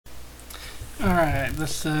Alright,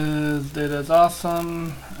 this is Data is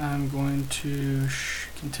Awesome. I'm going to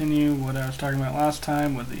continue what I was talking about last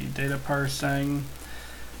time with the data parsing.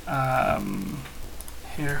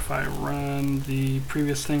 Here, if I run the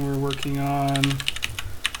previous thing we're working on,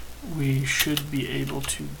 we should be able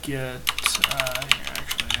to get, here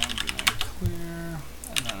actually I'm going to clear,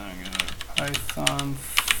 and then I'm going to Python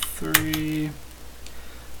 3,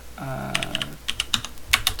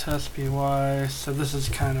 test py. So this is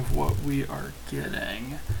kind of what we are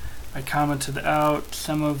getting. I commented out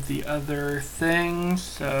some of the other things,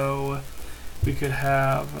 so we could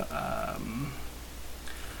have a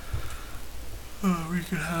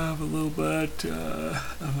little bit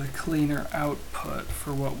of a cleaner output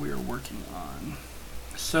for what we are working on.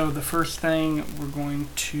 So the first thing we're going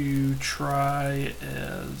to try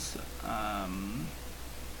is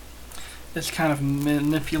it's kind of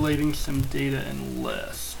manipulating some data in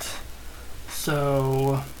list.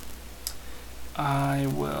 So I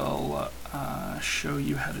will show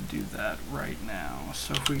you how to do that right now.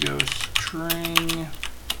 So if we go string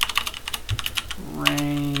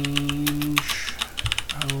range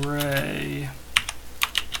array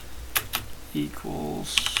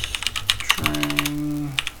equals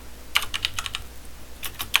string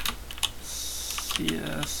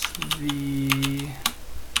CSV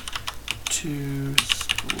to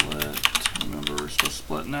split. Remember, we're still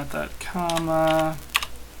splitting at that comma.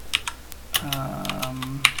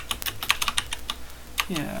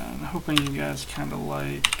 Yeah, I'm hoping you guys kind of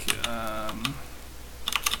like.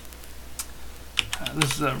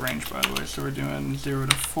 This is a range, by the way, so we're doing 0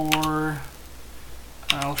 to 4.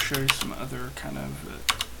 I'll show you some other kind of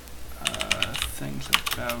things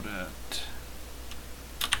about it.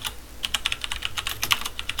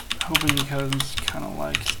 Hoping you guys kind of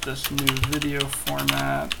like this new video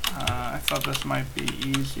format. I thought this might be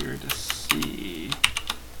easier to see.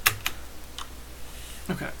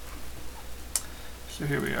 Okay, so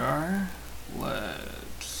here we are.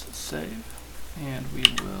 Let's save, and we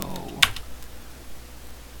will.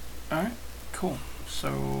 Alright, cool.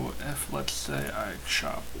 So if, let's say, I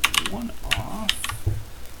chop one off,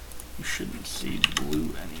 you shouldn't see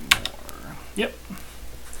blue anymore. Yep.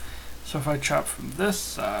 So if I chop from this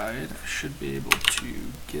side, I should be able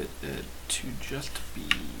to get it to just be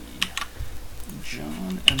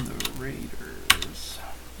John and the Raiders.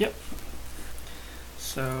 Yep.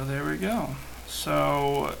 So there we go.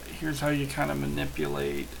 So here's how you kind of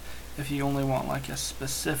manipulate if you only want like a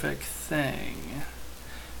specific thing.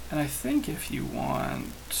 And I think if you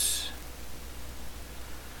want,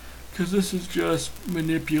 because this is just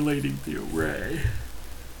manipulating the array.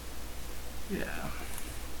 Yeah.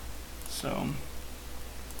 So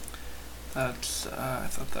that's, I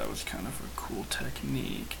thought that was kind of a cool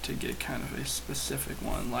technique to get kind of a specific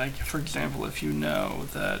one. Like, for example, if you know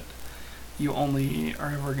that you only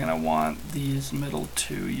are ever going to want these middle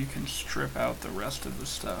two, you can strip out the rest of the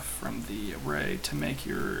stuff from the array to make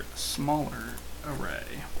your smaller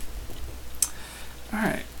array.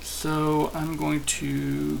 Alright, so I'm going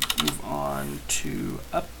to move on to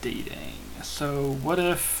updating. So what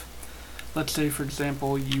if, let's say for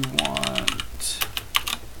example, you want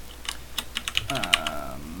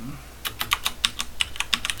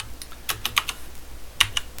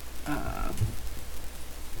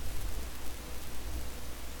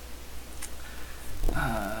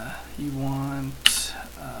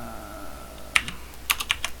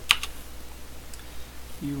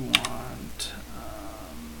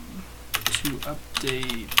to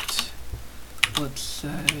update, let's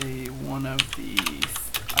say, one of the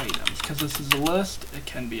items, because this is a list, it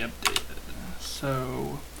can be updated.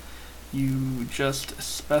 So you just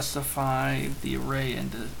specify the array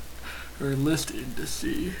or list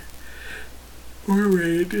indice or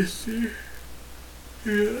array indice,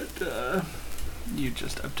 and you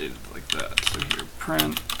just update it like that. So here,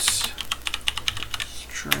 print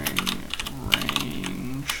string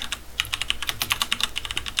range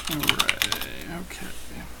array. Okay.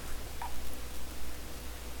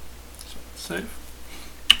 So save.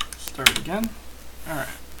 Start again. Alright,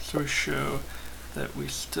 so we show that we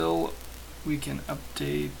can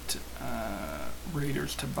update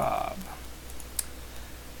Raiders to Bob.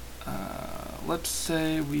 Let's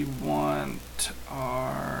say we want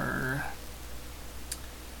our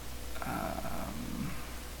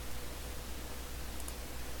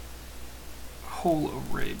whole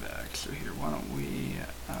array back. So here, why don't we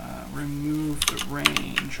remove the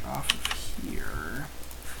range off of here.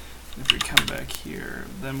 If we come back here,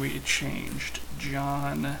 then we changed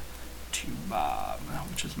John to Bob,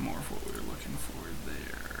 which is more of what we were looking for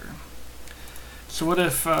there. So what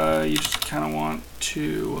if you just kind of want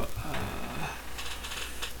to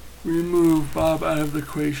remove Bob out of the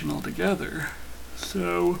equation altogether.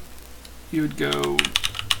 So you would go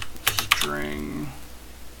string,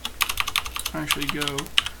 actually go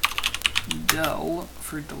del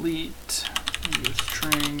for delete, and go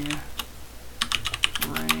string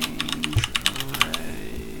range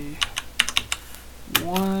array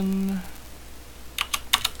 1.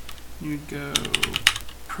 You'd go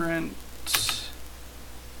print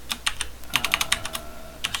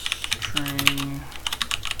string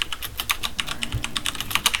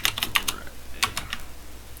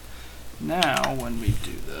Now, when we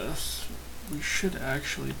do this, we should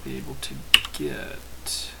actually be able to get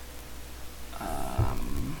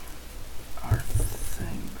our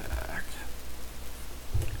thing back.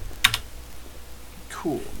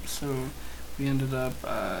 Cool. So we ended up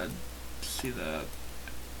see that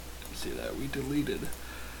we deleted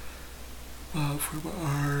from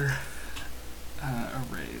our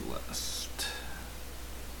array list.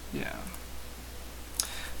 Yeah.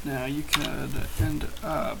 Now you could end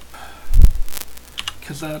up,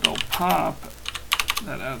 because that'll pop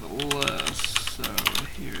that out of the list. So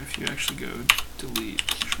here, if you actually go delete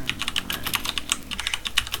string range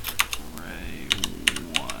array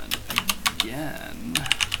 1 again,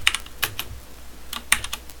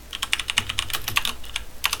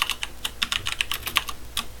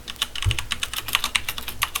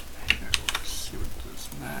 here, let's see what it does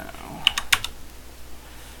now.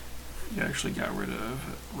 You actually got rid of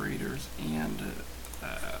raiders and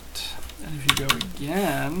that. And if you go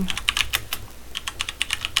again,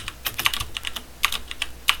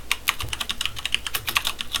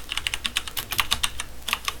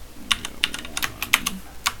 go 1,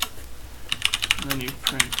 and then you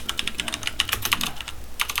print that again.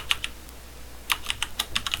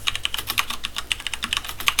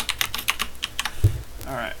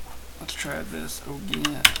 Alright, let's try this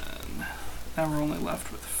again. Now we're only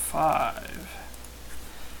left with 5.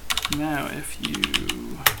 Now if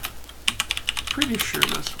you, pretty sure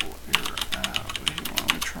this will error out, but here, why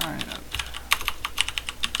don't we try it?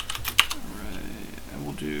 Array, and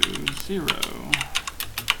we'll do 0.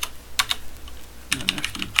 And then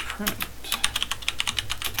if you print,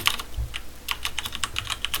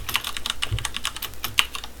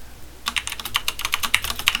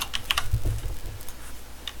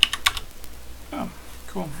 oh,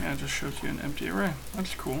 cool. Yeah, it just shows you an empty array.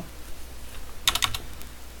 That's cool.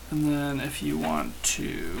 And then if you want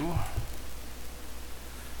to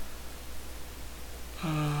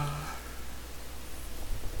I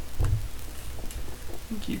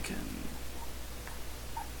think you can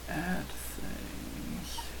add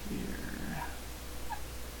things here.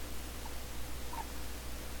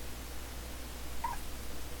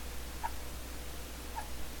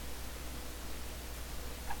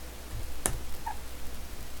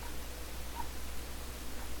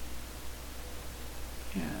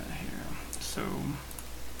 Yeah, here. So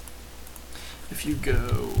if you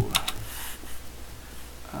go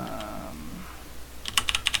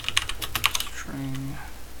string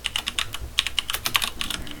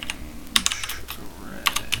range array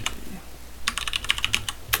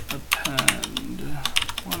append,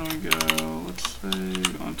 why don't we go, let's say we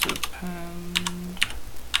want to append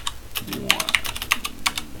 1, and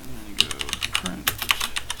then you go print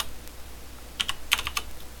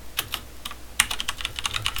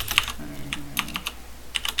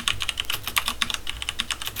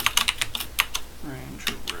range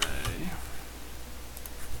array.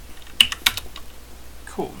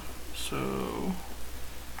 Cool. So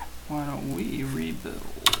why don't we rebuild?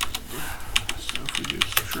 So if we do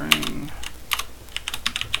string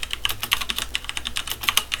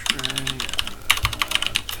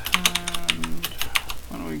append,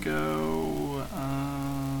 why don't we go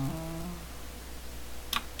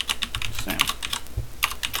same.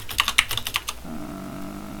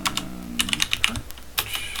 Print.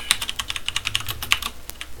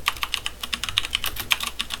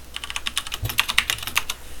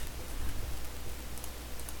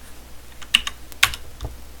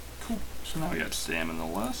 Cool. So now we got Sam in the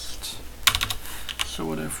list. So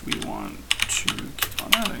what if we want to keep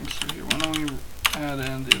on adding? So here, why don't we add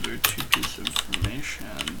in the other 2 pieces of information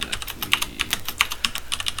that we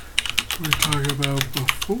were talking about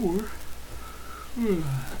before?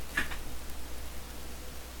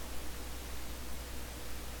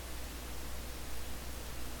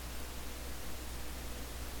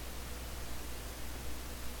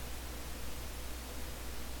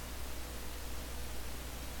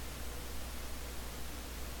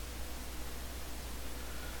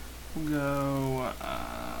 We'll go,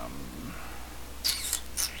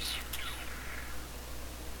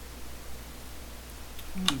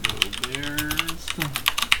 we'll go bears.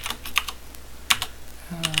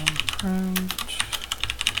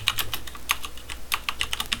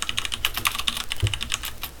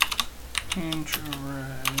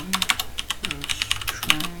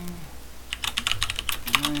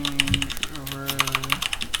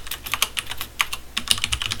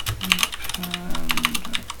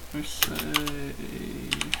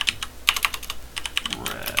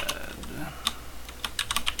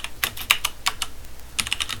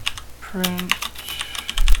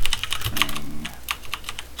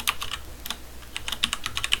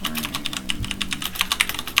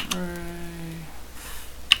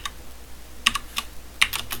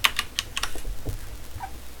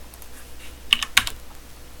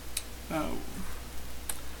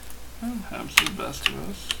 Well, happens to the best of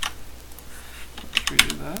us. Let's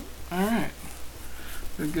redo that. Alright.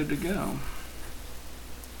 We're good to go.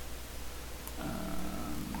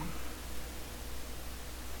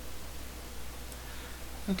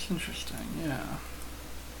 That's interesting, yeah.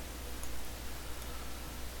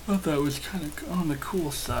 Thought that was kind of on the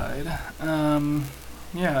cool side.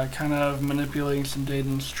 Yeah, kind of manipulating some data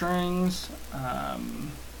and strings.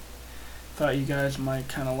 Thought you guys might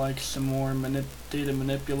kind of like some more data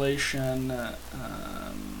manipulation.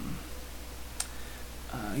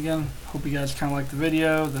 Again, hope you guys kind of like the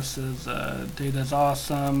video. This is Data's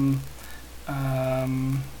Awesome.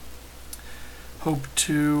 Hope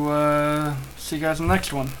to see you guys in the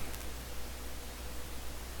next one.